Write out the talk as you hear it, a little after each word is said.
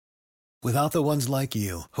Without the ones like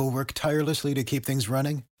you, who work tirelessly to keep things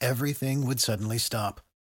running, everything would suddenly stop.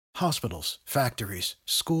 Hospitals, factories,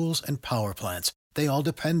 schools, and power plants, they all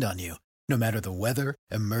depend on you. No matter the weather,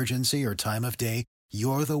 emergency, or time of day,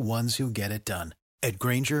 you're the ones who get it done. At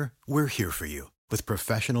Grainger, we're here for you with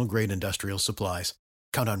professional-grade industrial supplies.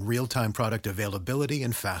 Count on real-time product availability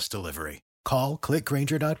and fast delivery. Call,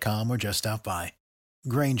 clickgrainger.com, or just stop by.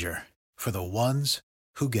 Grainger, for the ones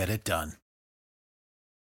who get it done.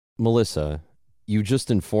 Melissa, you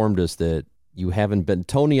just informed us that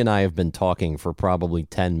Tony and I have been talking for probably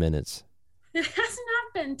 10 minutes. It has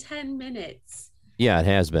not been 10 minutes. Yeah, it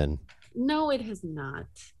has been. No, it has not.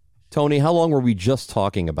 Tony, how long were we just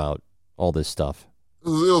talking about all this stuff? It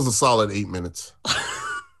was a solid 8 minutes.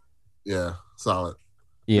 Yeah, solid.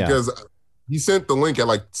 Yeah. Because he sent the link at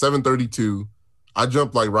like 7:32. I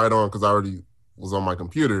jumped like right on because I already was on my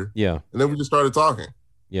computer. Yeah. And then we just started talking.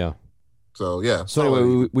 Yeah. So, yeah. So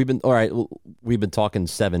anyway, we've been talking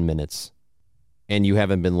 7 minutes and you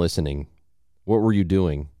haven't been listening. What were you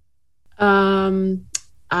doing?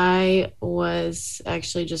 I was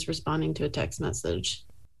actually just responding to a text message.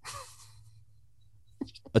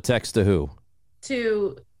 A text to who?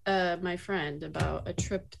 To my friend about a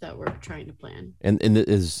trip that we're trying to plan. And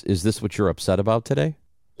is this what you're upset about today?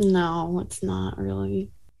 No, it's not really.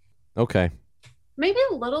 Okay. Maybe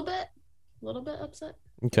a little bit upset.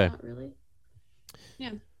 Okay. Not really.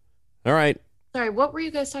 Yeah. All right. Sorry, what were you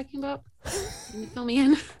guys talking about? Can you fill me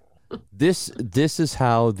in? This is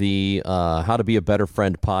how the How to Be a Better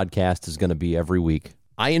Friend podcast is going to be every week.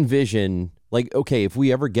 I envision, like, okay, if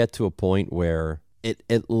we ever get to a point where it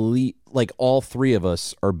at least like all three of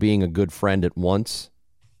us are being a good friend at once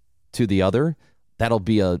to the other, that'll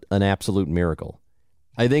be an absolute miracle.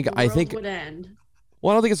 I think would end.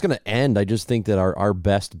 Well, I don't think it's going to end. I just think that our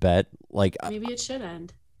best bet, like maybe it should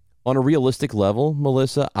end. On a realistic level,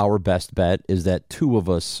 Melissa, our best bet is that two of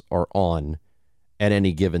us are on at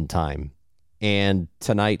any given time. And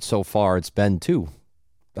tonight so far it's been two.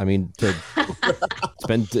 I mean, that's.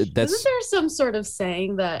 Isn't there some sort of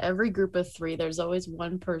saying that every group of three, there's always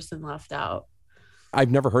one person left out?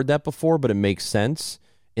 I've never heard that before, but it makes sense.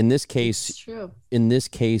 In this case, it's true. In this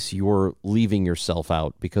case, you're leaving yourself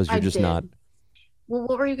out because you're just not. Well,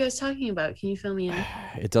 what were you guys talking about? Can you fill me in?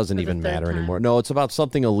 It doesn't even matter anymore. No, it's about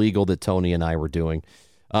something illegal that Tony and I were doing.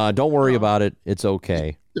 Don't worry about it. It's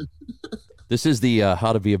okay. This is the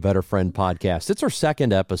How to Be a Better Friend podcast. It's our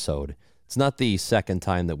second episode. It's not the second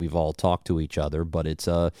time that we've all talked to each other, but it's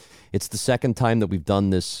the second time that we've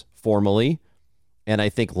done this formally. And I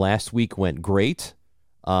think last week went great.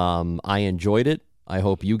 I enjoyed it. I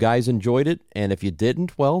hope you guys enjoyed it. And if you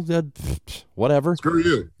didn't, well, whatever. Screw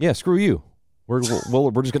you. Yeah, screw you. We're just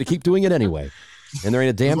going to keep doing it anyway. And there ain't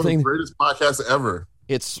a damn thing. It's one of the greatest podcasts ever.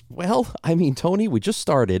 I mean, Tony, we just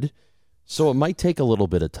started, so it might take a little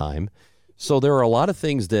bit of time. So there are a lot of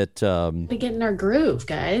things that we get in our groove,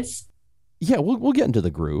 guys. Yeah, we'll get into the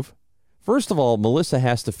groove. First of all, Melissa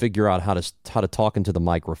has to figure out how to talk into the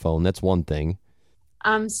microphone. That's one thing.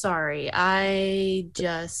 I'm sorry. I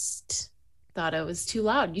just thought I was too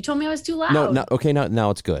loud. You told me I was too loud. No, okay, now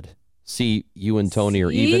it's good. See, you and Tony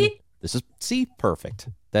are even. Perfect.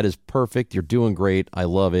 That is perfect. You're doing great. I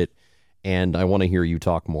love it. And I want to hear you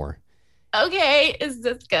talk more. Okay, is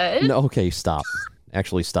this good? No, okay, stop.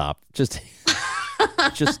 Actually, stop. Just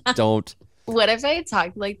don't. What if I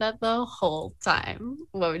talked like that the whole time?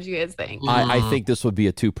 What would you guys think? I think this would be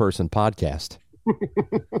a two-person podcast.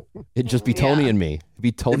 It'd just be Tony and me. It'd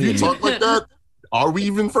be Tony and me. If you talk like that, are we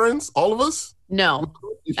even friends? All of us? No,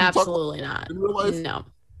 absolutely not. In real life? No.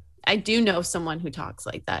 I do know someone who talks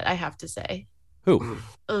like that, I have to say. Who?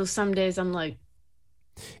 Oh, some days I'm like.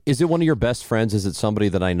 Is it one of your best friends? Is it somebody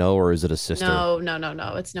that I know, or is it a sister? No.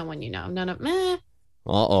 It's no one you know. None of. Meh.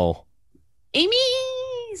 Uh-oh. Amy.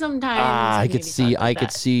 Sometimes I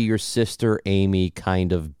could see your sister Amy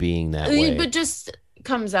kind of being that way, but just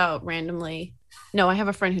comes out randomly. No, I have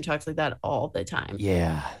a friend who talks like that all the time.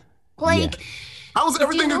 Yeah, how is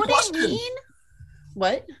everything a question?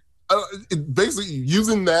 What? Basically,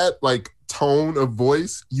 using that like tone of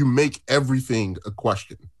voice, you make everything a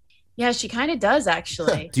question. Yeah, she kind of does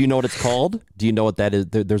actually. Do you know what it's called? Do you know what that is?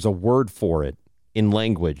 There's a word for it in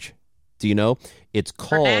language. Do you know? It's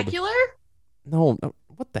called vernacular. No.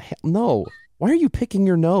 What the hell? No. Why are you picking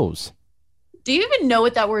your nose? Do you even know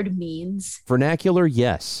what that word means? Vernacular,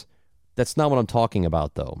 yes. That's not what I'm talking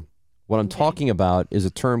about, though. What I'm talking about is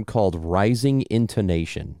a term called rising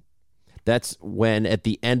intonation. That's when at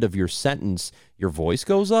the end of your sentence, your voice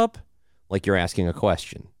goes up like you're asking a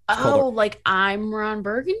question. Like I'm Ron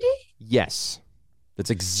Burgundy? Yes.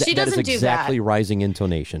 That is do exactly that. Rising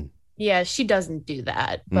intonation. Yeah, she doesn't do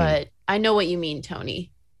that, but I know what you mean,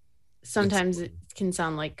 Tony. Sometimes it can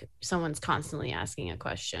sound like someone's constantly asking a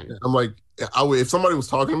question. I'm like, if somebody was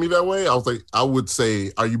talking to me that way, I would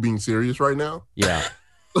say, "Are you being serious right now?" Yeah.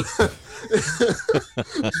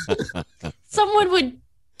 Someone would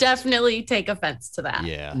definitely take offense to that.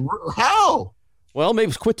 Yeah. How? Well,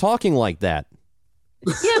 maybe quit talking like that.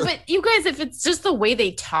 Yeah, but you guys, if it's just the way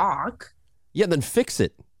they talk. Yeah, then fix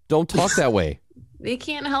it. Don't talk that way. They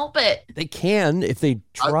can't help it. They can if they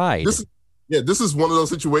tried. This is one of those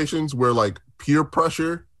situations where like peer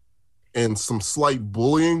pressure and some slight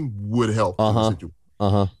bullying would help.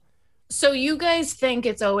 So you guys think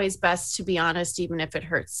it's always best to be honest, even if it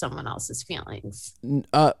hurts someone else's feelings?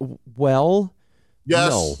 Well,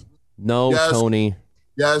 yes. No, yes. Tony.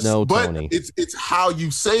 Yes, no, but Tony. It's how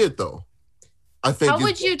you say it though. I think. How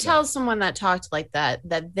would you tell someone that talked like that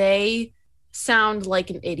they sound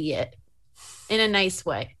like an idiot in a nice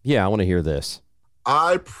way? Yeah, I want to hear this.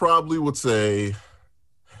 I probably would say,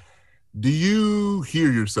 do you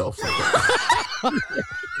hear yourself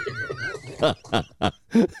That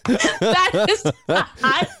is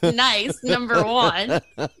nice, number one.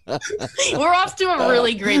 We're off to a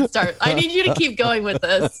really great start. I need you to keep going with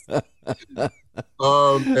this. And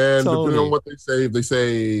depending on what they say, if they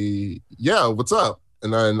say, yeah, what's up?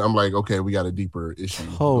 And then I'm like, okay, we got a deeper issue.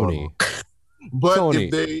 Tony. But Tony.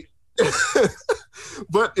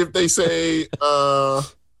 if they say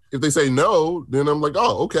no, then I'm like,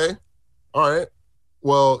 oh, okay. All right.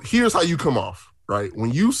 Well, here's how you come off, right?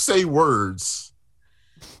 When you say words,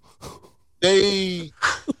 they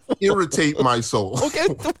irritate my soul. Okay.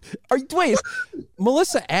 Wait,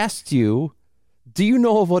 Melissa asked you, do you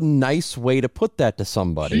know of a nice way to put that to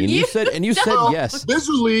somebody? And you said yes.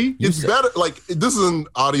 Visually, it's better. Like, this is an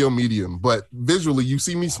audio medium, but visually, you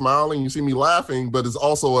see me smiling, you see me laughing, but it's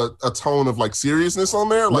also a tone of like seriousness on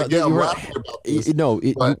there. Like, I'm laughing about this.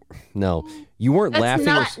 You weren't That's laughing.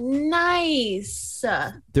 Not nice.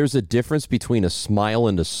 There's a difference between a smile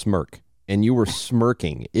and a smirk, and you were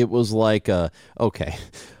smirking. It was like, okay.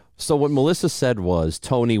 So what Melissa said was,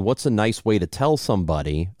 Tony, what's a nice way to tell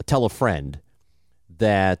a friend,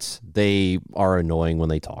 that they are annoying when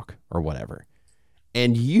they talk or whatever?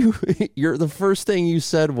 And the first thing you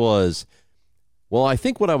said was, well, I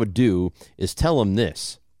think what I would do is tell them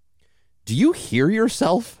this. Do you hear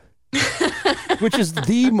yourself? Which is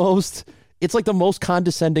it's like the most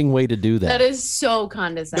condescending way to do that. That is so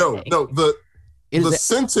condescending. No, the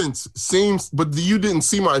sentence seems, but you didn't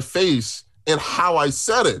see my face and how I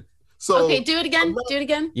said it. So okay, do it again. Do it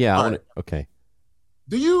again. Yeah. Okay.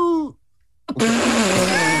 Do you?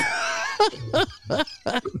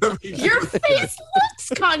 Your face looks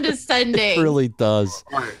condescending. It really does.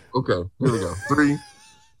 All right. Okay. Here we go.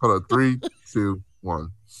 3, 2,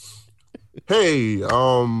 1. Hey,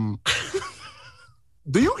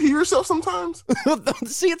 do you hear yourself sometimes?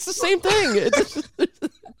 See, it's the same thing.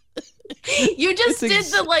 You just did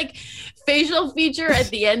the facial feature at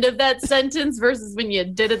the end of that sentence versus when you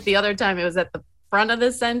did it the other time. It was at the front of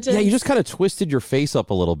the sentence. Yeah, you just kind of twisted your face up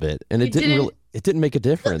a little bit, and it didn't make a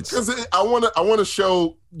difference. Because I want to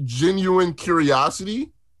show genuine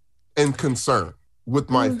curiosity and concern with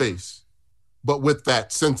my face, but with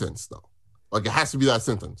that sentence though. Like, it has to be that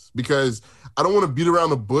sentence, because I don't want to beat around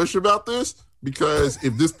the bush about this, because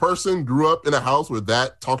if this person grew up in a house where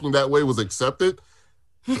talking that way was accepted,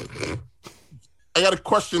 I got to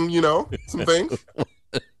question, some things.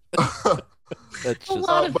 A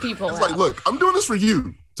lot of people. It's like, look, I'm doing this for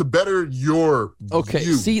you to better your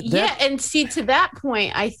view. See that? Yeah, and to that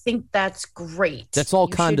point, I think that's great. That's all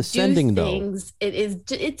condescending, though.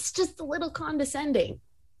 It's just a little condescending.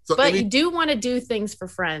 So but you do want to do things for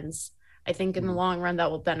friends. I think in the long run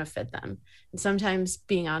that will benefit them. And sometimes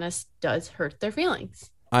being honest does hurt their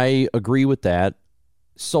feelings. I agree with that.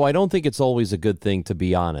 So I don't think it's always a good thing to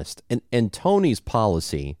be honest. And Tony's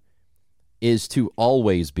policy is to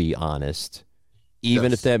always be honest,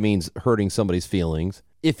 even if that means hurting somebody's feelings.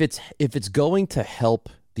 If it's going to help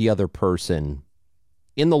the other person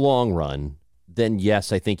in the long run, then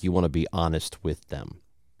yes, I think you want to be honest with them.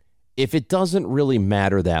 If it doesn't really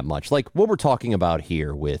matter that much, like what we're talking about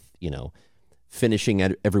here with, finishing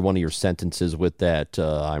every one of your sentences with that,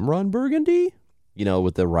 I'm Ron Burgundy,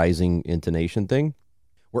 with the rising intonation thing,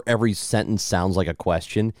 where every sentence sounds like a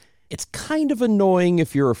question. It's kind of annoying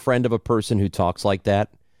if you're a friend of a person who talks like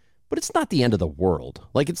that, but it's not the end of the world.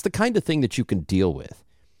 Like, it's the kind of thing that you can deal with.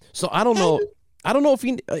 So I don't know if you, I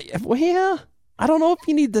don't know if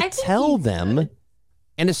you need to tell them,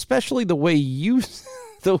 and especially the way you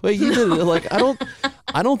did it. Like, I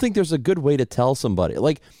don't think there's a good way to tell somebody.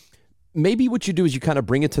 Like, maybe what you do is you kind of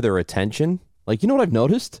bring it to their attention. Like, you know what I've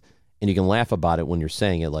noticed? and you can laugh about it when you're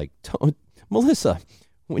saying it. Like, Melissa,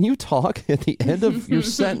 when you talk at the end of your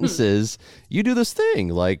sentences, you do this thing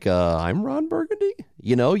like, I'm Ron Burgundy.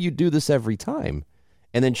 You know, you do this every time.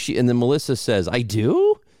 And then Melissa says, I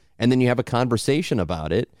do? And then you have a conversation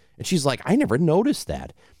about it. And she's like, I never noticed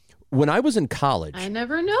that. When I was in college. I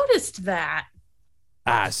never noticed that.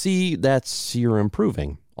 See, you're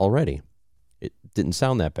improving already. It didn't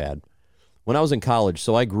sound that bad. When I was in college,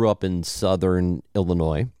 so I grew up in Southern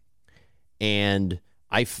Illinois, and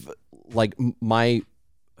my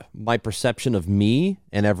perception of me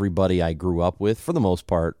and everybody I grew up with, for the most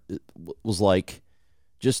part, was like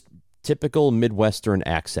just typical Midwestern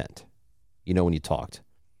accent, you know, when you talked.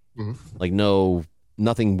 Mm-hmm. Like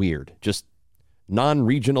nothing weird, just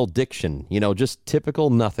non-regional diction, you know, just typical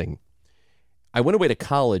nothing. I went away to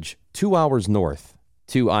college 2 hours north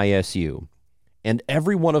to ISU, and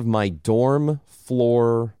every one of my dorm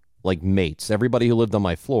floor, like mates, everybody who lived on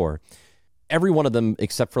my floor, every one of them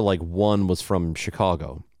except for like one was from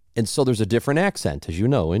Chicago. And so there's a different accent, as you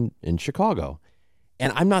know, in Chicago.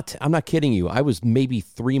 And I'm not kidding you. I was maybe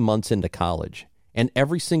 3 months into college, and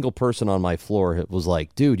every single person on my floor was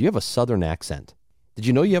like, dude, you have a Southern accent. Did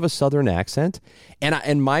you know you have a Southern accent?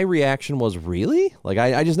 And my reaction was, really? Like,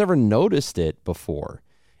 I just never noticed it before.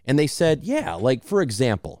 And they said, yeah, like, for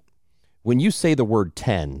example, when you say the word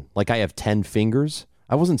 10, like I have 10 fingers,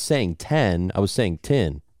 I wasn't saying 10, I was saying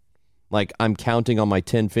 10. Like, I'm counting on my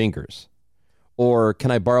 10 fingers. Or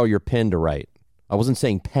can I borrow your pen to write? I wasn't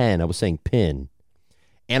saying pen, I was saying pin.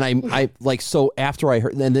 And I like, so after I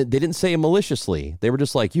heard, and they didn't say it maliciously. They were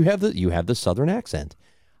just like, you have the Southern accent.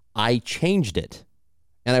 I changed it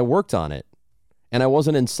and I worked on it and I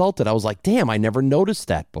wasn't insulted. I was like, damn, I never noticed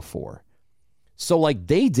that before. So like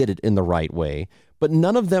they did it in the right way, but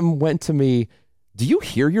none of them went to me, do you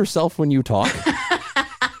hear yourself when you talk?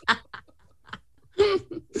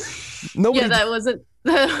 Nobody. Yeah,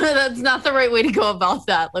 that's not the right way to go about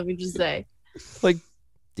that. Let me just say. Like,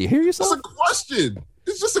 do you hear yourself? It's a question.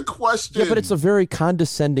 It's just a question. Yeah, but it's a very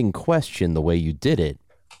condescending question the way you did it.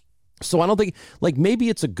 So I don't think, like, maybe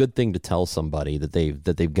it's a good thing to tell somebody that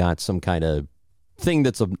they've got some kind of thing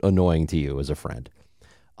that's annoying to you as a friend.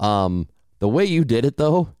 The way you did it,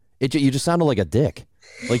 though, you just sounded like a dick.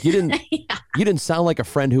 Like you didn't you didn't sound like a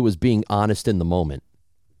friend who was being honest in the moment.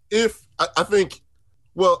 I think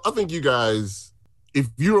you guys, if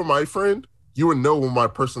you were my friend, you would know what my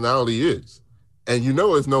personality is, and you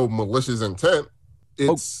know it's no malicious intent.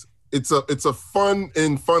 It's a fun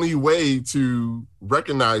and funny way to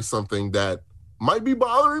recognize something that might be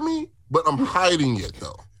bothering me, but I'm hiding it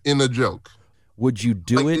though in a joke. Would you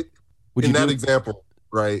do like it? In that example,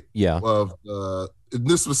 right? Yeah. Of in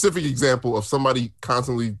this specific example of somebody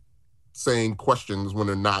constantly saying questions when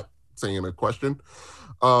they're not saying a question.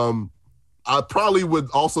 I probably would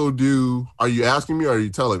also do, are you asking me or are you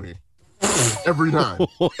telling me? Every time.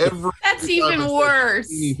 That's even worse.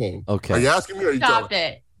 Anything. Okay. Are you asking me or are you telling me? Stop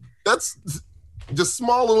it. That's just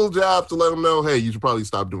small little jab to let them know, hey, you should probably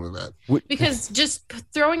stop doing that. Because just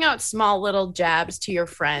throwing out small little jabs to your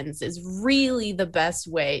friends is really the best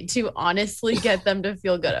way to honestly get them to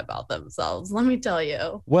feel good about themselves. Let me tell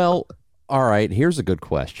you. Well, all right. Here's a good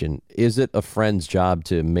question. Is it a friend's job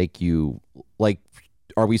to make you, like,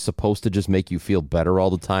 are we supposed to just make you feel better all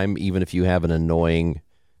the time, even if you have an annoying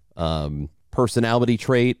personality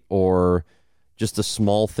trait or just a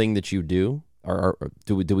small thing that you do? Or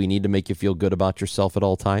do we need to make you feel good about yourself at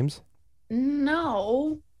all times?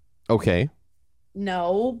 No. Okay.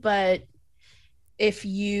 No, but if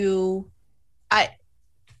you, I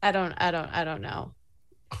don't know.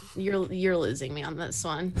 You're losing me on this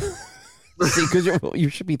one. See, because you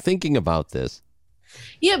should be thinking about this.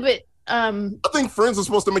 Yeah, but I think friends are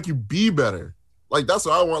supposed to make you be better. Like that's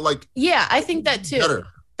what I want. Like, yeah, I think that too. Better.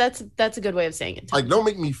 That's a good way of saying it. Like, don't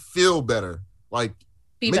make me feel better. Like,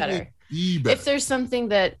 be better. Be better. If there's something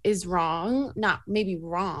that is wrong, not maybe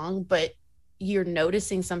wrong, but you're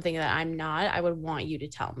noticing something that I'm not, I would want you to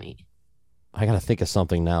tell me. I gotta think of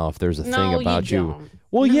something now. If there's a thing about you. Don't.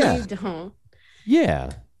 Well, no, yeah. You don't. Yeah.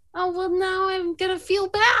 Oh, well, now I'm gonna feel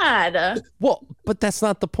bad. Well, but that's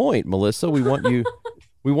not the point, Melissa. We want you.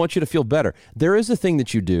 We want you to feel better. There is a thing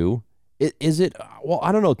that you do. Is it? Well,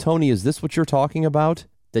 I don't know, Tony. Is this what you're talking about?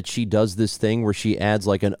 That she does this thing where she adds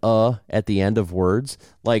like an at the end of words,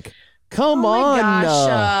 like. Come on,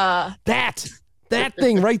 gosh, that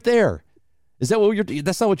thing right there. Is that what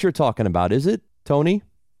that's not what you're talking about, is it, Tony?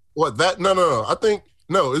 What that? No. I think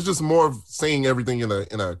no. It's just more of saying everything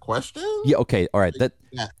in a question. Yeah. Okay. All right. That.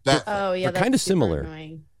 Oh yeah. They're kind of similar.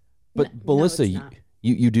 Annoying. But Melissa, you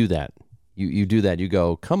do that. You do that. You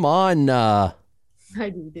go, come on. I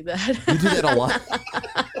do that. You do that a lot.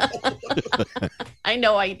 I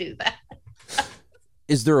know I do that.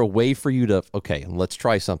 Is there a way for you to, okay, let's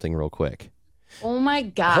try something real quick. Oh my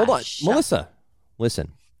gosh. Hold on. Melissa,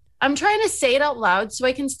 listen. I'm trying to say it out loud so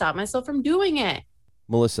I can stop myself from doing it.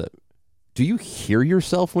 Melissa, do you hear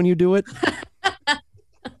yourself when you do it?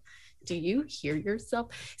 Do you hear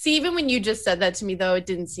yourself? See, even when you just said that to me, though, it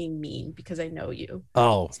didn't seem mean because I know you.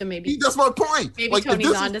 Oh. So maybe that's my point. Maybe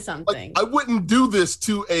Tony's onto something. I wouldn't do this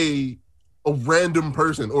to a random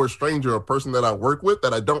person or a stranger, a person that I work with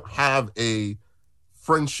that I don't have a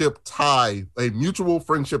friendship tie, a mutual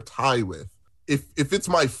friendship tie with. If it's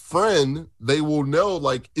my friend, they will know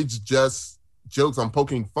like it's just jokes. I'm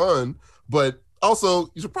poking fun, but also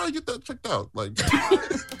you should probably get that checked out. Like,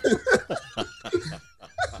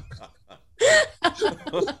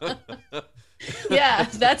 yeah,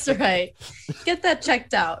 that's right. Get that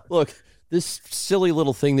checked out. Look, this silly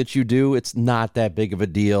little thing that you do, it's not that big of a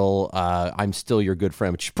deal. I'm still your good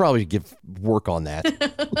friend, but you should probably work on that.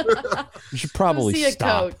 You should probably see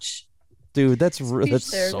stop. A coach. Dude, that's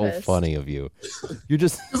so funny of you. You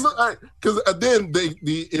just because then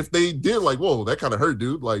if they did like, whoa, that kind of hurt,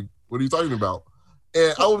 dude. Like, what are you talking about?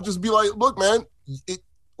 And I would just be like, look, man,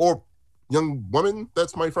 or young woman,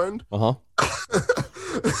 that's my friend.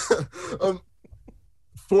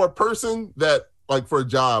 For a person that like for a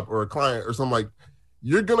job or a client or something, like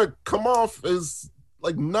you're gonna come off as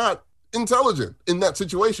like not intelligent in that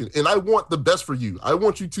situation, and I want the best for you. I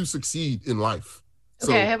want you to succeed in life.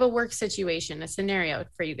 Okay, I have a work situation, a scenario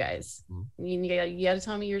for you guys. You got to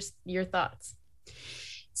tell me your thoughts.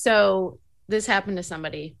 So this happened to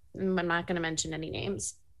somebody. I'm not going to mention any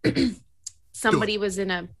names. Somebody was in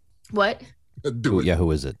a what? Yeah, who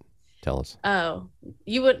is it? Tell us. Oh,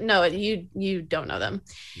 you would know it. You don't know them.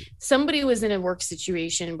 Somebody was in a work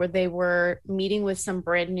situation where they were meeting with some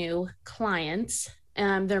brand new clients.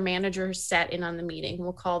 Their manager sat in on the meeting.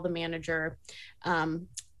 We'll call the manager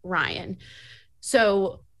Ryan.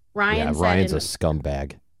 So Ryan's a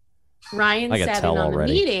scumbag. Ryan sat in on the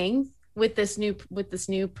meeting with this new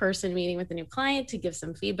person meeting with the new client to give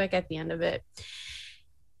some feedback at the end of it.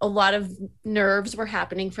 A lot of nerves were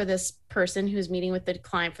happening for this person who's meeting with the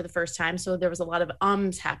client for the first time. So there was a lot of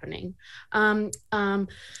happening.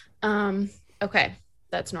 Okay,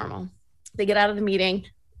 that's normal. They get out of the meeting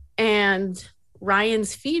and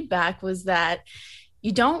Ryan's feedback was that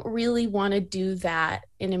you don't really want to do that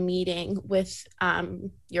in a meeting with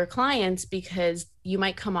your clients because you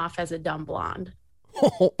might come off as a dumb blonde.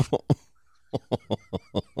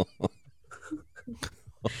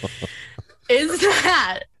 Is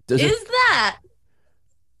that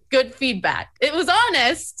good feedback? It was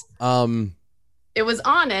honest. It was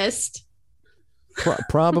honest.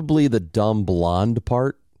 Probably the dumb blonde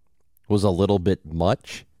part was a little bit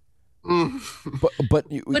much. But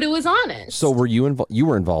it was honest. So were you involved? You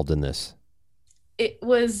were involved in this. It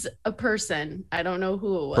was a person. I don't know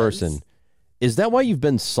who it was. Person. Is that why you've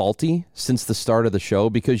been salty since the start of the show?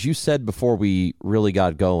 Because you said before we really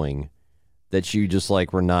got going that you just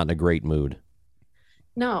like were not in a great mood.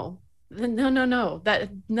 No.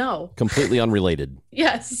 No. Completely unrelated.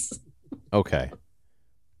 Yes. Okay.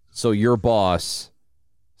 So your boss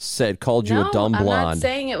called you a dumb blonde. I'm not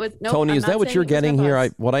saying it was. Nope, Tony, is that what you're getting here?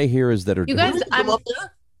 What I hear is that you guys.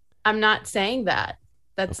 I'm not saying that.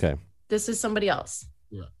 That's okay. This is somebody else.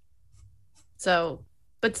 Yeah. So,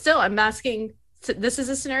 but still, I'm asking. This is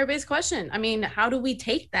a scenario-based question. I mean, how do we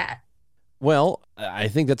take that? Well, I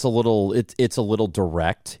think that's a little. It's a little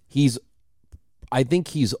direct. I think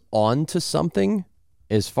he's on to something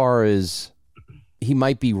as far as he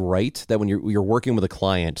might be right that when you're working with a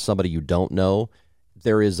client, somebody you don't know,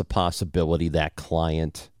 there is a possibility that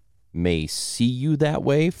client may see you that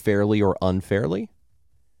way, fairly or unfairly.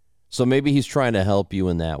 So maybe he's trying to help you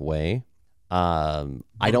in that way. I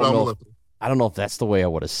don't know. I don't know if that's the way I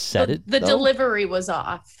would have said it. The delivery was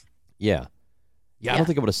off. Yeah. I don't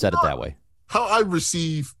think I would have said it that way. How I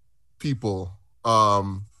receive people, I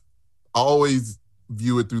always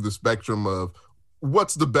view it through the spectrum of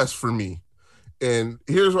what's the best for me. And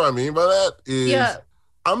here's what I mean by that is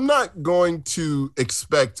I'm not going to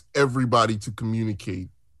expect everybody to communicate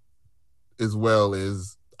as well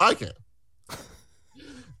as I can.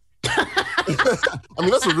 I mean,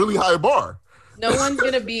 that's a really high bar. No one's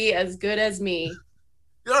going to be as good as me.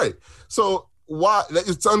 Right. So why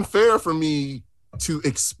it's unfair for me to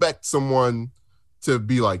expect someone to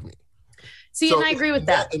be like me. See, so and I agree with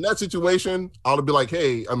that. In that situation, I'll be like,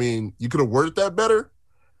 hey, I mean, you could have worded that better,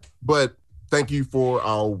 but thank you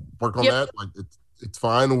I'll work on that. Like it's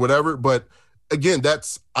fine or whatever. But again,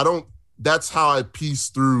 that's how I piece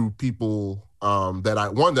through people that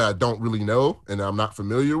I don't really know and I'm not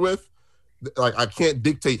familiar with. like I can't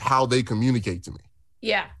dictate how they communicate to me.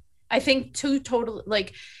 Yeah. I think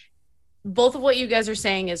both of what you guys are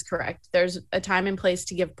saying is correct. There's a time and place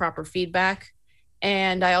to give proper feedback.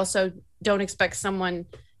 And I also don't expect someone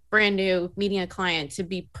brand new meeting a client to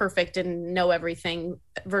be perfect and know everything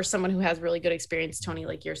versus someone who has really good experience. Tony,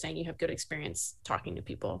 like you're saying, you have good experience talking to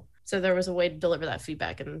people. So there was a way to deliver that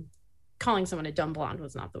feedback, and calling someone a dumb blonde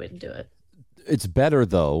was not the way to do it. It's better,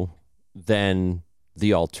 though, than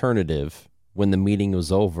the alternative when the meeting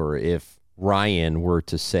was over if Ryan were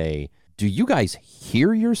to say, do you guys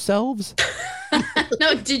hear yourselves?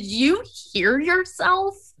 No, did you hear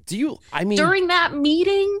yourself? During that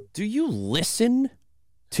meeting? Do you listen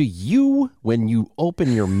to you when you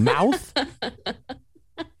open your mouth?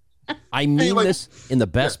 I mean this in the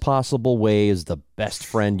best possible way, as the best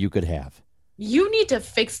friend you could have. You need to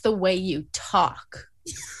fix the way you talk.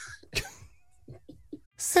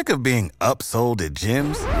 Sick of being upsold at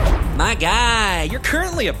gyms? My guy, you're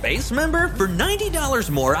currently a base member? For $90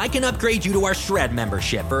 more, I can upgrade you to our Shred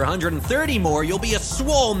membership. For $130 more, you'll be a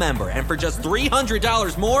Swole member. And for just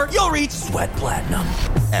 $300 more, you'll reach Sweat Platinum.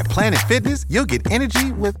 At Planet Fitness, you'll get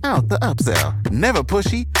energy without the upsell. Never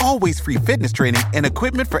pushy, always free fitness training and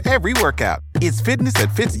equipment for every workout. It's fitness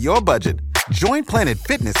that fits your budget. Join Planet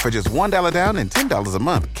Fitness for just $1 down and $10 a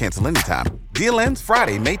month. Cancel anytime. Deal ends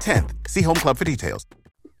Friday, May 10th. See Home Club for details.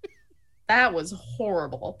 That was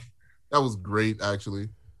horrible. That was great, actually.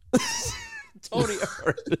 Tony,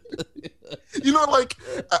 like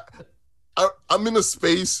I'm in a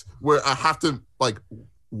space where I have to like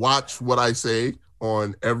watch what I say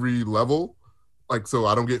on every level, like so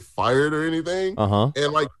I don't get fired or anything.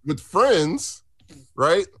 And like with friends,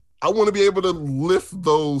 right? I want to be able to lift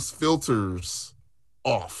those filters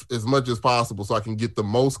off as much as possible so I can get the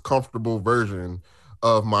most comfortable version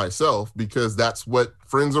of myself, because that's what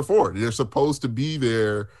friends are for. They're supposed to be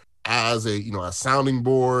there as a sounding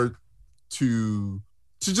board to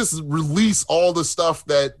just release all the stuff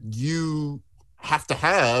that you have to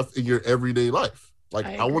have in your everyday life. Like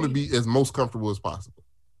I want to be as most comfortable as possible.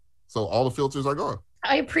 So all the filters are gone.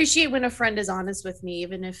 I appreciate when a friend is honest with me,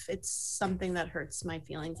 even if it's something that hurts my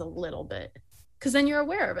feelings a little bit, because then you're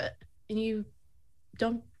aware of it and you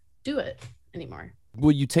don't do it anymore.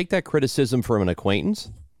 Will you take that criticism from an acquaintance,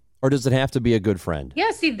 or does it have to be a good friend?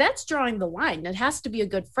 Yeah, see, that's drawing the line. It has to be a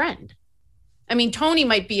good friend. I mean, Tony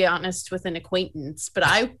might be honest with an acquaintance, but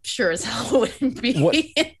I sure as hell wouldn't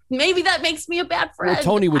be. Maybe that makes me a bad friend. Well,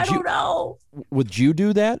 Tony, I don't know. Would you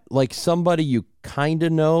do that? Like somebody you kind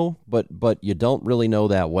of know, but you don't really know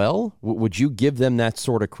that well? Would you give them that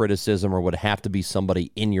sort of criticism, or would it have to be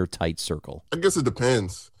somebody in your tight circle? I guess it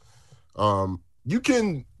depends. You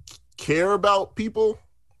can care about people,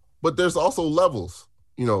 but there's also levels,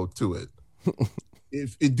 to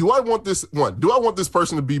it. Do I want this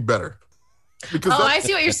person to be better? Because I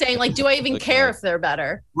see what you're saying. Like, do I even care if they're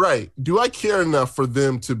better? Right. Do I care enough for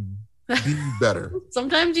them to be better?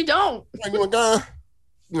 Sometimes you don't. Like,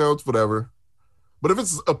 it's whatever. But if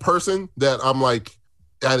it's a person that I'm like,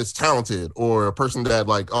 that is talented, or a person that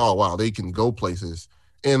like, oh, wow, they can go places,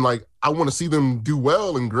 and like, I want to see them do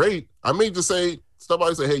well and great, I may just say,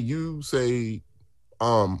 somebody say, hey, you say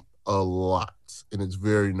a lot, and it's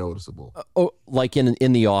very noticeable. Like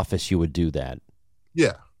in the office, you would do that.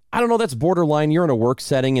 Yeah. I don't know. That's borderline. You're in a work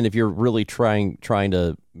setting, and if you're really trying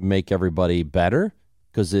to make everybody better,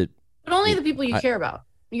 because but only the people you care about.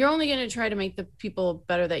 You're only going to try to make the people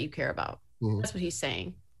better that you care about. Mm-hmm. That's what he's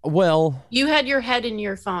saying. Well, you had your head in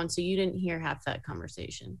your phone, so you didn't hear half that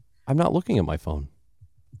conversation. I'm not looking at my phone.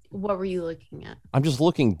 What were you looking at? I'm just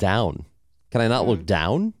looking down. Can I not look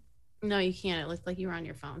down? No, you can't. It looked like you were on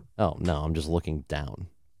your phone. Oh no, I'm just looking down.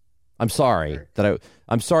 I'm sorry that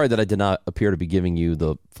I did not appear to be giving you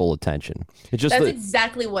the full attention. That's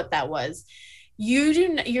exactly what that was.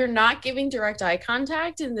 You're not giving direct eye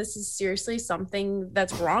contact, and this is seriously something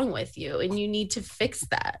that's wrong with you, and you need to fix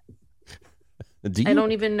that. I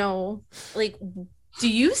don't even know. Like, do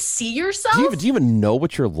you see yourself? Do you even know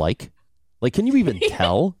what you're like? Like, can you even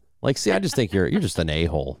tell? Like, see, I just think you're just an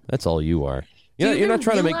a-hole. That's all you are. You're not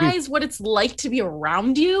trying to make me realize what it's like to be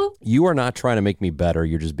around you. You are not trying to make me better.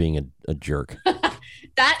 You're just being a jerk.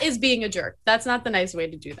 That is being a jerk. That's not the nice way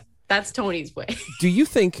to do that. That's Tony's way. Do you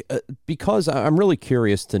think, because I'm really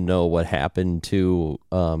curious to know what happened to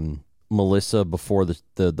Melissa before the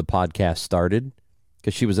podcast started,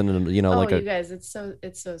 because she was in you guys, it's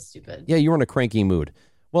so stupid. Yeah, you were in a cranky mood.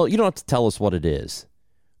 Well, you don't have to tell us what it is,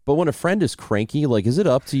 but when a friend is cranky, like, is it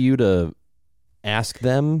up to you to ask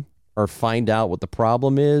them or find out what the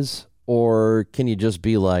problem is, or can you just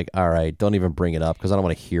be like, all right, don't even bring it up because I don't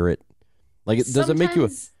want to hear it? Like, does it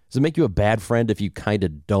Does it make you a bad friend if you kind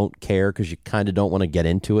of don't care because you kind of don't want to get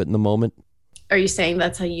into it in the moment? Are you saying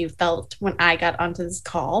that's how you felt when I got onto this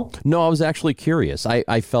call? No, I was actually curious.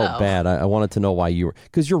 I felt bad. I wanted to know why you were,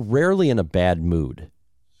 because you're rarely in a bad mood.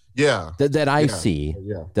 Yeah. That I see.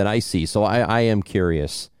 Yeah. That I see. So I am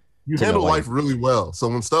curious. You handle life really well. So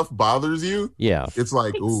when stuff bothers you, yeah, it's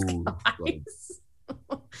like, ooh. Like,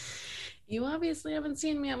 you obviously haven't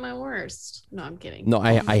seen me at my worst. No, I'm kidding. No,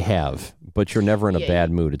 I have, but you're never in a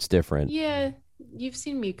bad mood. It's different. Yeah, you've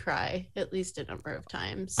seen me cry at least a number of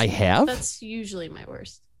times. I have? That's usually my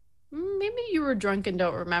worst. Maybe you were drunk and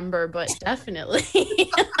don't remember, but definitely.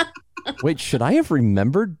 Wait, should I have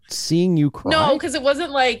remembered seeing you cry? No, because it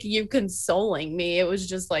wasn't like you consoling me. It was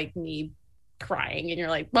just like me crying, and you're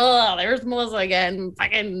like, "Oh, there's Melissa again,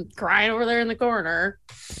 fucking crying over there in the corner."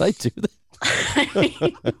 Did I do that?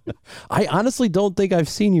 I honestly don't think I've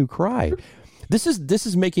seen you cry. This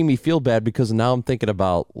is making me feel bad because now I'm thinking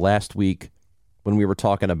about last week when we were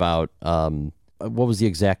talking about what was the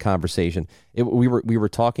exact conversation? We were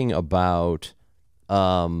talking about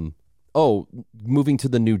moving to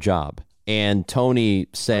the new job, and Tony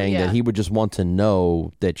saying that he would just want to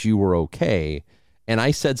know that you were okay. And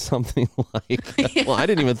I said something like, well, I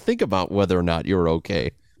didn't even think about whether or not you were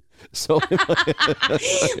okay. So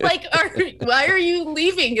like, why are you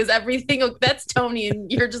leaving? Is everything that's Tony? And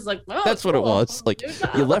you're just like, oh, that's what it was. Like,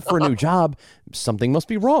 you left for a new job. Something must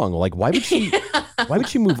be wrong. Like, why would she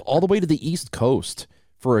move all the way to the East Coast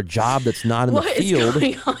for a job that's not in the field? What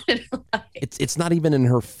is going on in life? It's not even in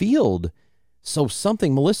her field. So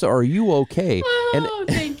something, Melissa, are you okay? Oh,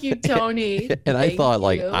 thank you, Tony. And I thought,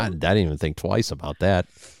 like, I didn't even think twice about that.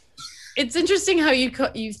 It's interesting how you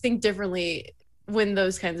think differently when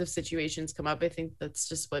those kinds of situations come up. I think that's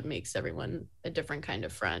just what makes everyone a different kind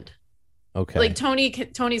of friend. Okay. Like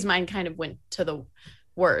Tony's mind kind of went to the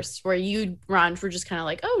worst, where you, Ron, were just kind of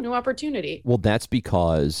like, oh, new opportunity. Well, that's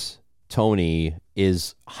because Tony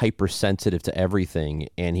is hypersensitive to everything,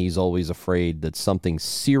 and he's always afraid that something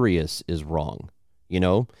serious is wrong. You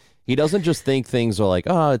know, he doesn't just think things are like,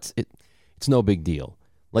 oh, it's no big deal.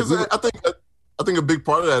 Like, I think a big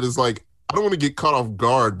part of that is like, I don't want to get caught off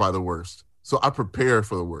guard by the worst, so I prepare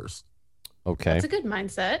for the worst. Okay, that's a good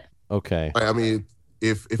mindset. Okay, I mean,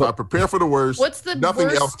 if I prepare for the worst, nothing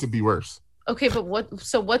else could be worse. Okay, but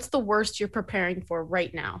what's the worst you're preparing for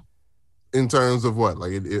right now? In terms of what?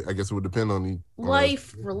 Like, I guess it would depend on the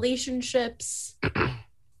life, relationships.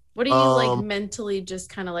 What are you like mentally just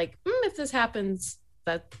kind of like, if this happens,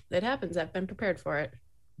 that it happens. I've been prepared for it.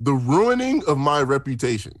 The ruining of my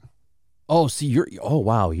reputation. Oh, see, you're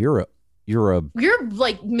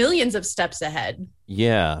like millions of steps ahead.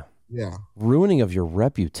 Yeah. Yeah. Ruining of your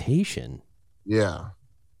reputation. Yeah.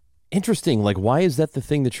 Interesting. Like, why is that the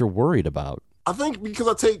thing that you're worried about? I think because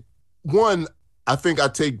I take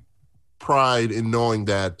pride in knowing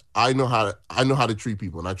that I know how to treat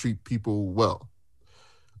people, and I treat people well.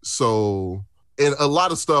 So, and a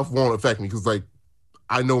lot of stuff won't affect me because, like,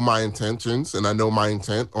 I know my intentions and I know my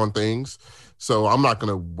intent on things. So I'm not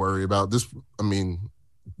going to worry about this. I mean,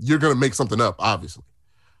 you're going to make something up, obviously.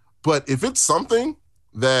 But if it's something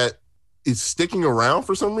that is sticking around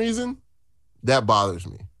for some reason, that bothers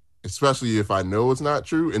me, especially if I know it's not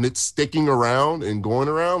true and it's sticking around and going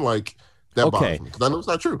around, like, that bothers me because I know it's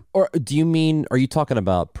not true. Or are you talking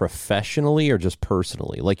about professionally or just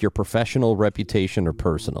personally? Like your professional reputation or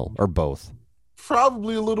personal or both?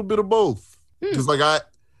 Probably a little bit of both. Because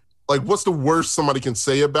what's the worst somebody can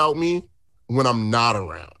say about me when I'm not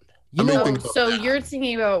around? You're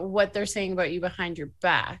thinking about what they're saying about you behind your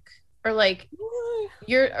back, or like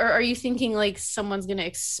are you thinking like someone's going to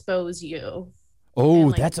expose you? Oh,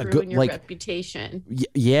 and, that's a good reputation.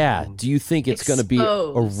 Yeah. Do you think it's going to be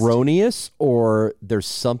erroneous, or there's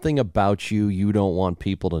something about you don't want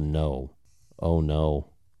people to know? Oh no.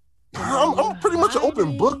 I'm pretty much an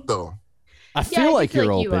open book though. I feel like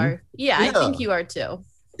you're open. You are. Yeah, I think you are too.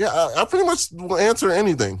 Yeah, I pretty much will answer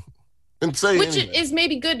anything and say anything. Is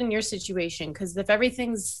maybe good in your situation, because if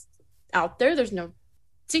everything's out there's no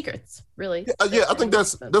secrets, really. Yeah, I think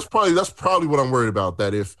that's probably what I'm worried about.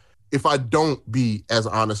 That if I don't be as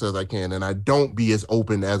honest as I can and I don't be as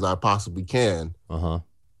open as I possibly can,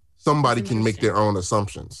 somebody can make their own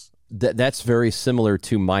assumptions. That's very similar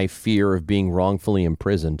to my fear of being wrongfully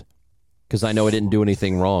imprisoned, because I know I didn't do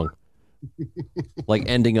anything wrong. Like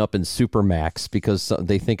ending up in Supermax because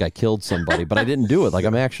they think I killed somebody, but I didn't do it. Like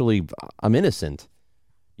I'm innocent.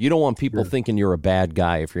 You don't want people thinking you're a bad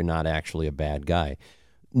guy if you're not actually a bad guy.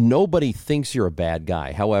 Nobody thinks you're a bad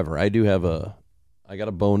guy. However, I got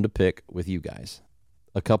a bone to pick with you guys.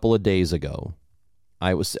 A couple of days ago,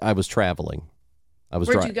 I was traveling.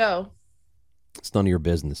 Where'd you go? It's none of your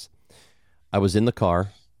business. I was in the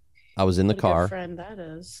car. What a good friend that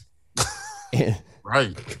is.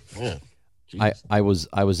 Right. Yeah. I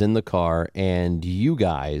was in the car, and you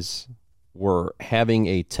guys were having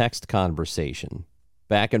a text conversation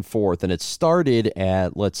back and forth, and it started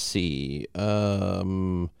at let's see,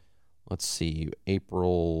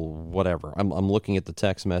 April whatever. I'm looking at the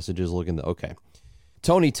text messages. Okay.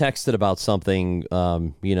 Tony texted about something. We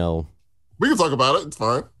can talk about it. It's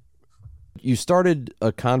fine. You started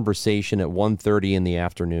a conversation at 1:30 in the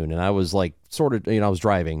afternoon, and I was like, sort of, I was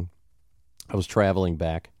driving. I was traveling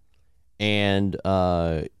back, and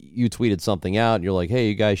you tweeted something out, and you're like, hey,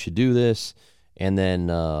 you guys should do this. And then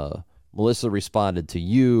Melissa responded to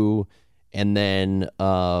you, and then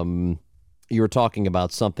you were talking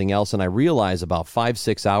about something else, and I realized about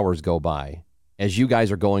 5-6 hours go by as you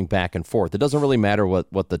guys are going back and forth. It doesn't really matter what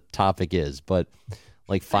the topic is, but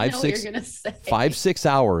like 5-6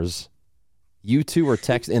 hours, you two are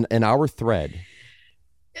texting in our thread,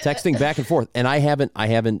 texting back and forth, and I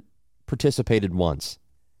haven't participated once.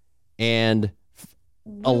 And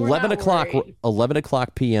 11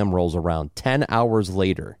 o'clock p.m. rolls around, 10 hours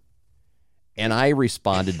later, and I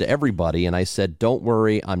responded to everybody, and I said, don't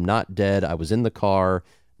worry, I'm not dead. I was in the car.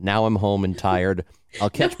 Now I'm home and tired. I'll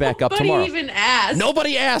catch back up tomorrow. Nobody even asked.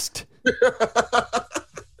 Nobody asked.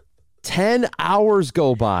 10 hours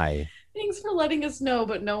go by. Thanks for letting us know,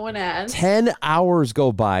 but no one asked. 10 hours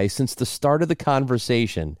go by since the start of the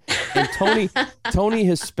conversation. And Tony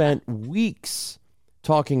has spent weeks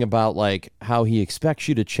talking about like how he expects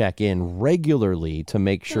you to check in regularly to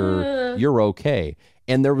make sure you're okay.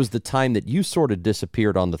 And there was the time that you sort of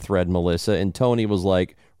disappeared on the thread, Melissa, and Tony was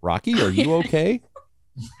like, Rocky, are you okay?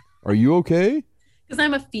 Are you okay? Because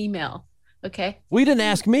I'm a female, okay? Well, you didn't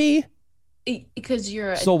ask me. Because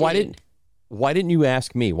you're a So dude. why didn't you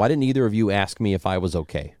ask me? Why didn't either of you ask me if I was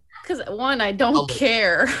okay? Because one, I don't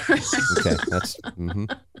care. Okay, that's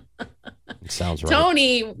it sounds right.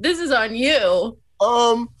 Tony, this is on you.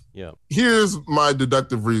 Yeah. Here's my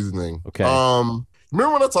deductive reasoning. Okay.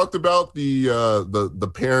 Remember when I talked about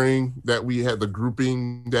the pairing that we had, the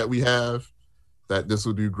grouping that we have, that this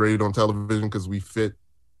would do great on television because we fit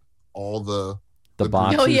all the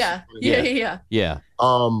boxes. Oh yeah. Yeah.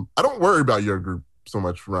 I don't worry about your group so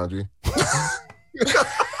much, Ranji.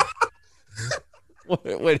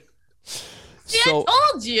 Wait. See, So I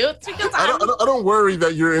told you. It's because I don't worry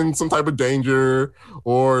that you're in some type of danger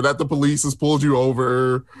or that the police has pulled you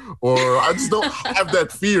over, or I just don't have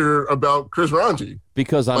that fear about Chris Ranji.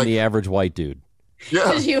 because I'm the average white dude.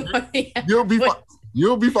 Yeah, you'll be fine.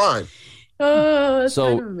 You'll be fine. Oh, that's So,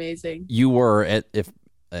 kind of amazing. You were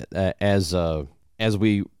as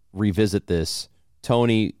we revisit this,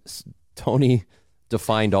 Tony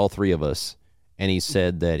defined all three of us, and he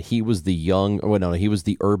said that he was he was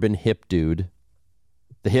the urban hip dude,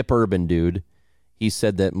 the hip urban dude. He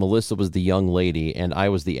said that Melissa was the young lady, and I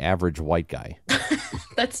was the average white guy.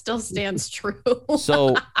 That still stands true.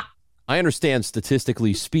 So I understand,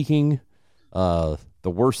 statistically speaking, the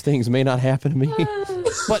worst things may not happen to me,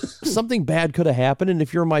 but something bad could have happened. And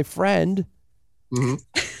if you're my friend,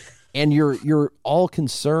 and you're all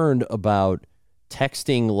concerned about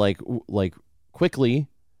texting like quickly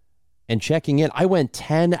and checking in, I went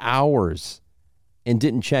 10 hours and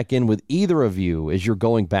didn't check in with either of you as you're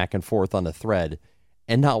going back and forth on the thread,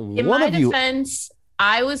 and not In one my of you. defense,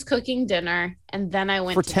 I was cooking dinner and then I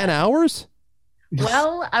went For to 10 bed. hours?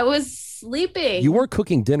 Well, I was sleeping. You weren't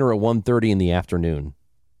cooking dinner at 1:30 in the afternoon.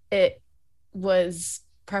 It was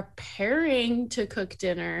preparing to cook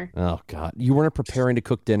dinner. Oh God, you weren't preparing to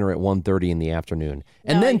cook dinner at 1:30 in the afternoon.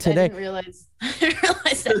 And No, then I today, didn't realize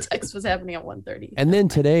that text was happening at 1:30. and then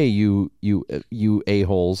today, you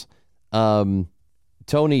a-holes,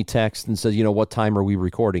 Tony texted and said, what time are we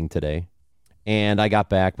recording today? And I got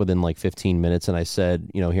back within like 15 minutes, and I said,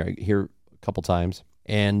 here a couple times,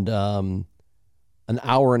 and an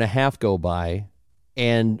hour and a half go by,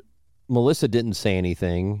 and Melissa didn't say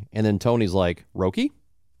anything, and then Tony's like, Roki?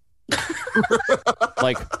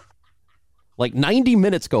 like 90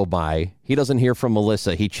 minutes go by, he doesn't hear from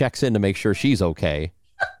Melissa. He checks in to make sure she's okay.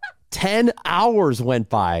 10 hours went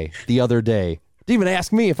by the other day. Didn't even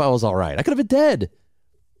ask me if I was all right. I could have been dead.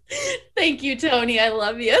 Thank you, Tony. I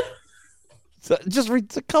love you. So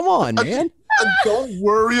come on, man. I don't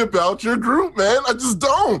worry about your group, man. I just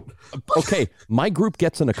don't. Okay, my group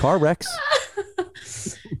gets in a car wreck.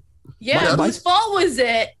 Yeah, My- whose fault was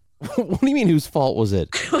it? What do you mean, whose fault was it?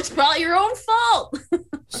 It was probably your own fault.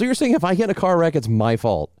 So you're saying if I get in a car wreck, it's my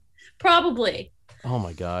fault? Probably. Oh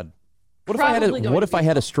my God. What Probably if going I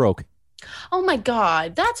had a stroke? Oh my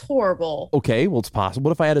God, that's horrible. Okay, well, it's possible.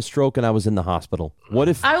 What if I had a stroke and I was in the hospital? What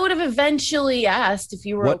if I would have eventually asked if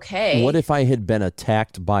you were okay. What if I had been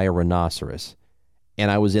attacked by a rhinoceros and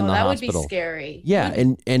I was in the hospital? That would be scary. Yeah,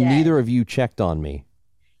 and neither of you checked on me.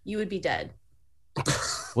 You would be dead.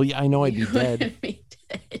 Well, yeah, I know I'd be dead. Would be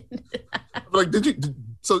dead. Like,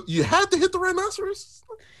 so you had to hit the rhinoceros?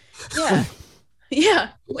 Yeah. Yeah.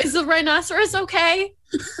 Is the rhinoceros okay?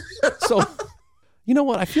 So, you know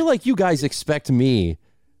what? I feel like you guys expect me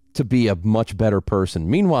to be a much better person.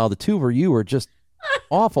 Meanwhile, the two of you are just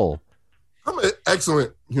awful. I'm an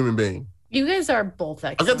excellent human being. You guys are both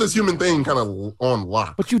excellent. I got this human thing kind of on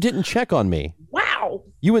lock. But you didn't check on me. Wow.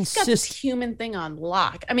 You Got this insist. human thing on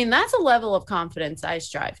lock. I mean, that's a level of confidence I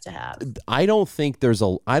strive to have. I don't think there's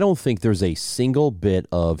a single bit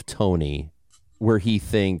of Tony where he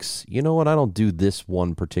thinks, you know what, I don't do this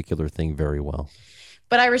one particular thing very well.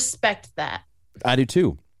 But I respect that. I do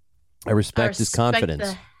too. I respect his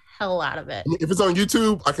confidence. The hell out of it. If it's on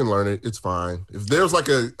YouTube, I can learn it. It's fine. If there's like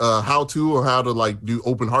a how-to on how to like do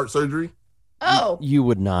open heart surgery, you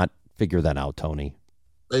would not figure that out, Tony.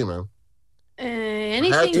 Hey, man.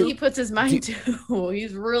 Anything he puts his mind to,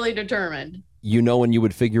 he's really determined. You know when you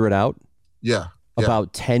would figure it out? Yeah.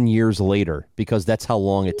 About 10 years later, because that's how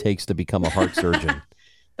long it takes to become a heart surgeon.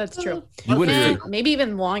 That's true. You wouldn't maybe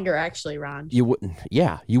even longer, actually, Ron. You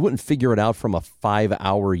wouldn't figure it out from a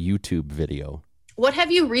 5-hour YouTube video. What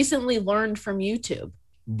have you recently learned from YouTube?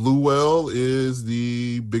 Blue whale is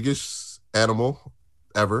the biggest animal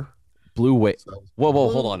ever. Blue whale. Whoa,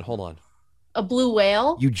 hold on. A blue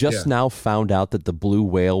whale? You just now found out that the blue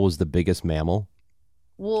whale was the biggest mammal?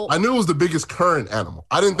 Well, I knew it was the biggest current animal.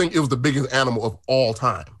 I didn't think it was the biggest animal of all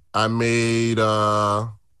time. I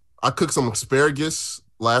cooked some asparagus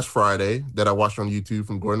last Friday that I watched on YouTube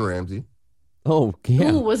from Gordon Ramsay. Oh,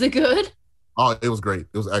 yeah. Ooh, was it good? Oh, it was great.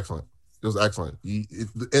 It was excellent.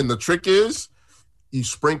 And the trick is you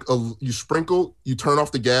sprinkle, you turn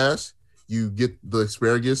off the gas, you get the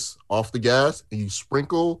asparagus off the gas, and you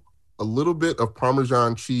sprinkle a little bit of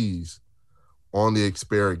Parmesan cheese on the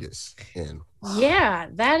asparagus. And yeah,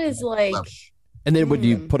 that is like. And then would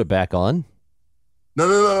you put it back on?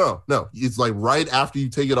 No. It's like right after you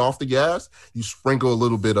take it off the gas, you sprinkle a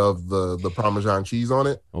little bit of the Parmesan cheese on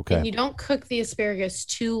it. Okay. And you don't cook the asparagus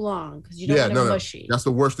too long because you don't want it mushy. That's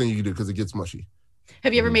the worst thing you can do because it gets mushy.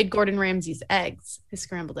 Have you ever made Gordon Ramsay's eggs, his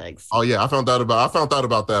scrambled eggs? Oh yeah, I found out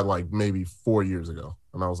about that like maybe 4 years ago,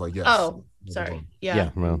 and I was like, yes. Oh, sorry. Yeah.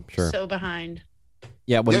 Well, sure. So behind.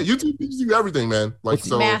 Yeah. YouTube teaches you everything, man.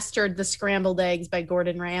 Mastered the scrambled eggs by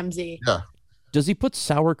Gordon Ramsay. Yeah. Does he put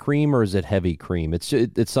sour cream or is it heavy cream? It's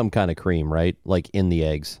some kind of cream, right? Like in the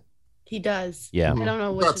eggs. He does. Yeah. I don't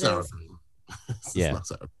know what it is. Yeah.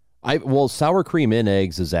 Sour cream in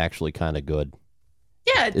eggs is actually kind of good.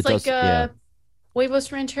 Yeah, it's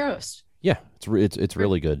huevos rancheros. Yeah, it's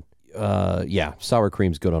really good. Sour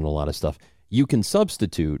cream's good on a lot of stuff. You can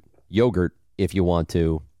substitute yogurt if you want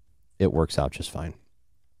to. It works out just fine.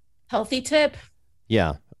 Healthy tip.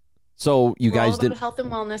 Yeah. So you guys did health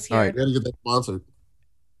and wellness here. All right, gotta get that sponsored.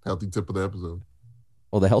 Healthy tip of the episode.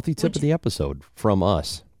 Well, the healthy tip of the episode from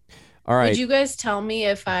us. All right. Would you guys tell me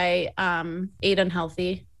if I ate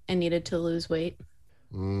unhealthy and needed to lose weight?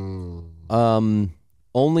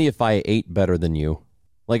 Only if I ate better than you.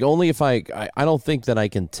 Like only if I don't think that I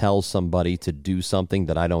can tell somebody to do something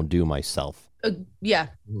that I don't do myself. Yeah,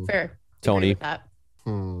 fair. Tony.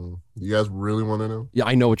 You guys really want to know? Yeah,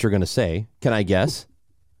 I know what you're going to say. Can I guess?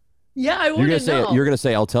 Yeah, I want to know. You're going to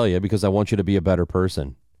say, I'll tell you because I want you to be a better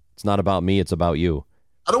person. It's not about me. It's about you.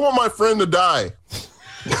 I don't want my friend to die.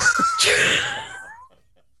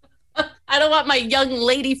 I don't want my young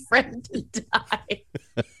lady friend to die.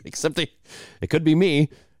 Except it could be me,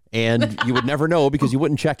 and you would never know because you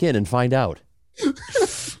wouldn't check in and find out.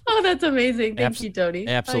 Oh, that's amazing. Thank you, Tony.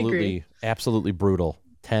 Absolutely brutal.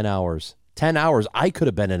 10 hours. 10 hours. I could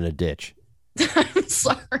have been in a ditch. I'm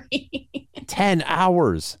sorry. 10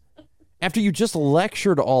 hours. After you just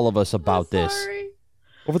lectured all of us about this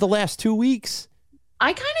over the last 2 weeks.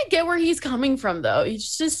 I kind of get where he's coming from, though.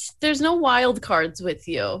 It's just there's no wild cards with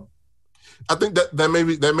you. I think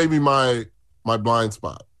that may be my blind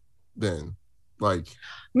spot. Then, like,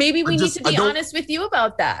 maybe we need to be honest with you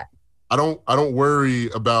about that. I don't worry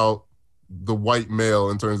about the white male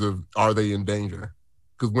in terms of are they in danger?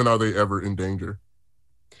 Because when are they ever in danger?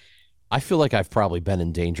 I feel like I've probably been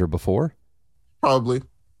in danger before. Probably,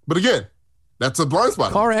 but again, that's a blind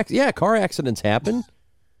spot. Car accidents happen.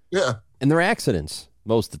 Yeah, and they're accidents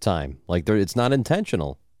most of the time. Like it's not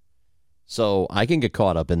intentional. So I can get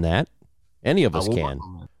caught up in that. Any of us can.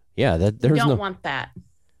 Yeah, there's you don't want that.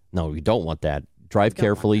 No, you don't want that. Drive Don't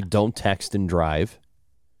want carefully. that. Don't text and drive.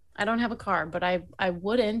 I don't have a car, but I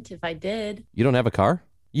wouldn't if I did. You don't have a car?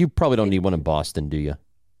 You probably don't need one in Boston, do you?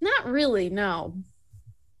 Not really, no.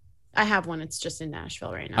 I have one. It's just in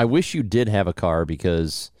Nashville right now. I wish you did have a car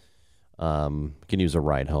because you can use a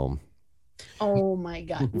ride home. Oh my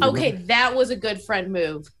God. Okay, that was a good friend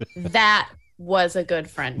move. That was a good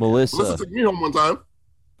friend move. Melissa, took me home one time.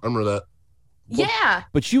 I remember that. Yeah.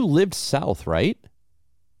 but you lived south, right?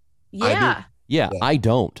 Yeah. Yeah, I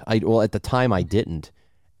don't. Well, at the time I didn't.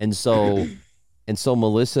 And so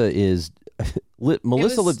Melissa is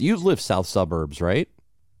Melissa was- you live south suburbs, right?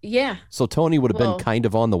 Yeah. So Tony would have Well, been kind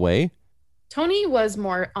of on the way. Tony was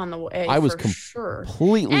more on the way. I was for sure.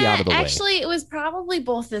 Completely out of the way. Actually, it was probably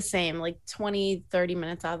both the same, like 20, 30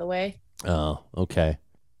 minutes out of the way. Oh, okay.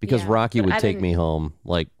 Because Yeah, Rocky but would I take didn't- me home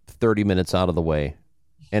like 30 minutes out of the way.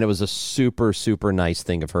 And it was a super, super nice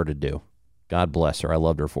thing of her to do. God bless her. I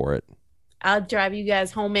loved her for it. I'll drive you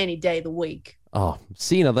guys home any day of the week. Oh,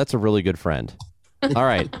 see, now that's a really good friend. All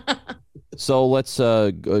right. So let's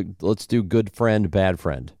do good friend, bad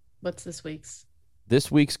friend. What's this week's? This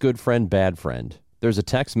week's good friend, bad friend. There's a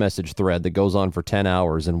text message thread that goes on for 10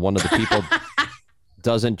 hours, and one of the people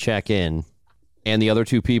doesn't check in, and the other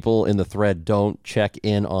two people in the thread don't check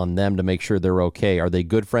in on them to make sure they're okay. Are they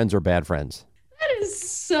good friends or bad friends? That is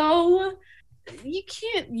so. You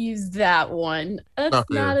can't use that one. That's Not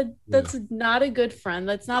fair. not a good friend.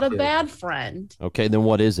 That's not a fair. bad friend. Okay, then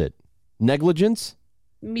what is it? Negligence?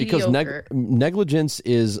 Because Mediocre. negligence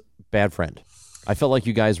is bad friend. I felt like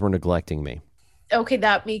you guys were neglecting me. Okay,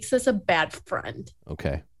 that makes us a bad friend.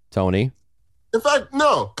 Okay. Tony? In fact,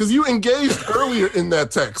 no, because you engaged earlier in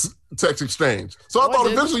that text exchange. So I No, I thought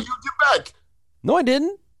didn't. eventually you'd get back. No, I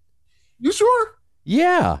didn't. You sure?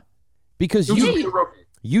 Yeah. Because It was you just me and Rocky.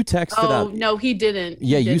 you texted Oh out. no, he didn't.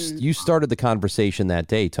 Yeah, He you didn't. you started the conversation that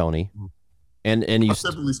day, Tony. And I you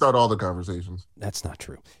typically start all the conversations. that's not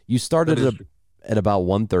true. You started That is at, true. at about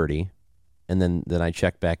 1:30 and then I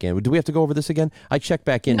checked back in. Do we have to go over this again? I checked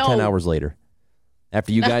back in 10 No. hours later.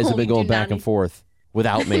 After you guys No, have been you going do back not and need- forth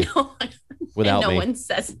without me. No, Without and no me. one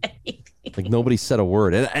says anything. Like nobody said a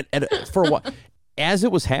word. And for a while, as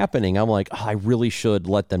it was happening, I'm like, I really should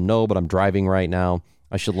let them know, but I'm driving right now.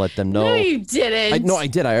 I should let them know. No, you didn't. I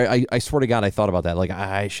did. I swear to God, I thought about that. Like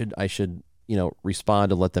I should,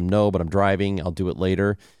 respond and let them know, but I'm driving. I'll do it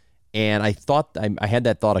later. And I thought I had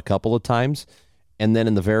that thought a couple of times. And then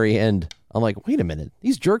in the very end, I'm like, wait a minute.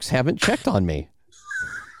 These jerks haven't checked on me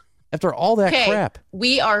after all that Okay, crap.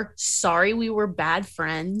 we are sorry we were bad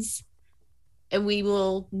friends, and we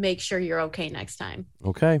will make sure you're okay next time.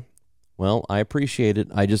 Okay. Well, I appreciate it.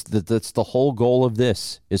 That's the whole goal of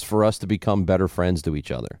this is for us to become better friends to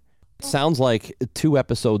each other. Sounds like 2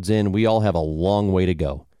 episodes in, we all have a long way to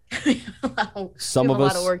go. Some we of have a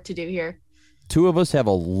us- lot of work to do here. 2 of us have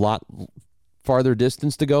a lot farther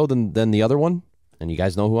distance to go than the other one. And you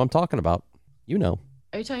guys know who I'm talking about. You know.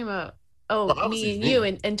 Are you talking about? Well, Oh, obviously me and me.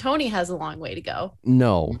 you, and Tony has a long way to go.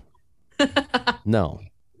 No. No.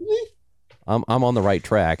 I'm on the right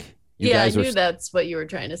track. You yeah, I guys are knew that's what you were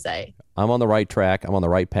trying to say. I'm on the right track. I'm on the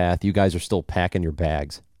right path. You guys are still packing your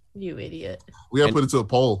bags. You idiot. We got to And- put it to a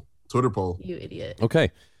poll, Twitter poll. You idiot.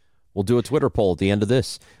 Okay. We'll do a Twitter poll at the end of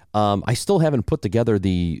this. I still haven't put together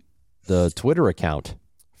the Twitter account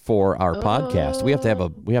for our podcast. We have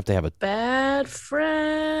to have a Bad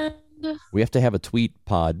friend. tweet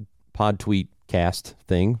pod tweet cast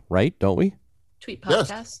thing, right? Don't we? Tweet Yes.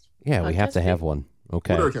 podcast. Yeah, we have Podcast to have tweet. one.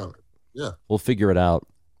 Okay. Twitter account. Yeah. We'll figure it out.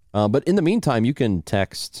 But in the meantime, you can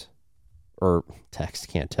text or text,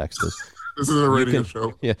 can't text us. This is a radio can-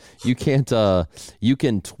 show. Yeah, you can't. You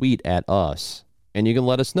can tweet at us, and you can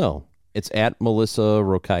let us know. It's at Melissa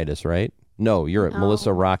Rokaitis, right? No, you're at No.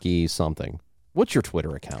 Melissa Rocky something. What's your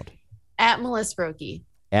Twitter account? At Melissa Roki.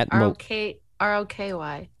 At ROKY.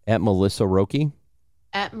 at Melissa Roki.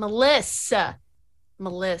 At Melissa.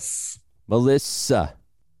 Melissa. Melissa.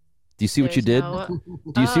 Do you see what you There's did? no-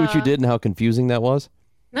 Do you see what you did and how confusing that was?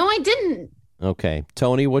 No, I didn't. Okay,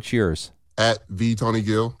 Tony, what's yours? At V Tony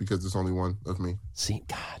Gill, because there's only one of me. See,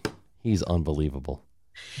 God, he's unbelievable.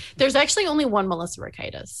 There's actually only one Melissa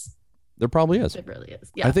Rokaitis. There probably is. It really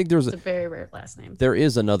is. Yeah. I think it's a very rare last name. there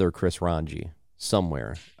is another Chris Ranji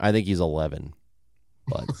somewhere. I think he's 11.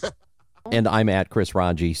 But and I'm at Chris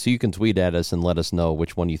Ranji, so you can tweet at us and let us know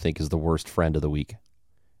which one you think is the worst friend of the week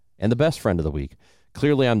and the best friend of the week.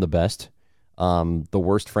 Clearly, I'm the best. The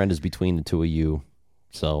worst friend is between the two of you,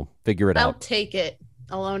 so figure it I'll out. take it.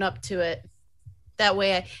 I'll own up to it. That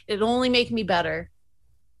way, it'll only make me better.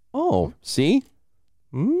 Oh, see?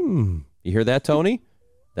 You hear that, Tony?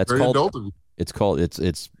 That's Very called. indulgent. It's called.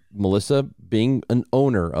 It's Melissa being an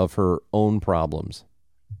owner of her own problems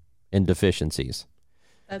and deficiencies.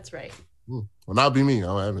 That's right. Well, that'll be me. I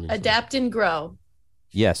don't have any. Adapt and grow.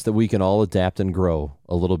 Yes, that we can all adapt and grow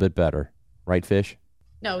a little bit better. Right, Fish?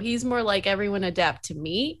 No, he's more like everyone adapt to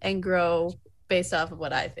me and grow based off of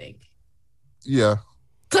what I think. Yeah.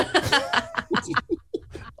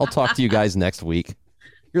 I'll talk to you guys next week.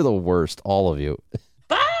 You're the worst, all of you.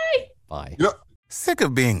 Bye. Bye. Sick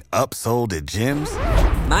of being upsold at gyms?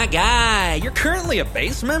 My guy, you're currently a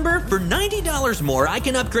base member? For $90 more, I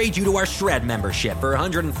can upgrade you to our Shred membership. For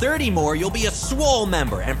 $130 more, you'll be a Swole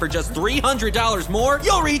member. And for just $300 more,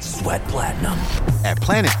 you'll reach Sweat Platinum. At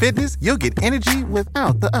Planet Fitness, you'll get energy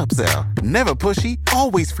without the upsell. Never pushy,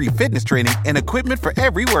 always free fitness training and equipment for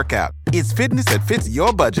every workout. It's fitness that fits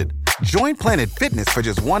your budget. Join Planet Fitness for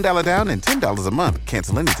just $1 down and $10 a month.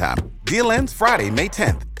 Cancel anytime. Deal ends Friday, May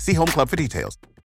 10th. See Home Club for details.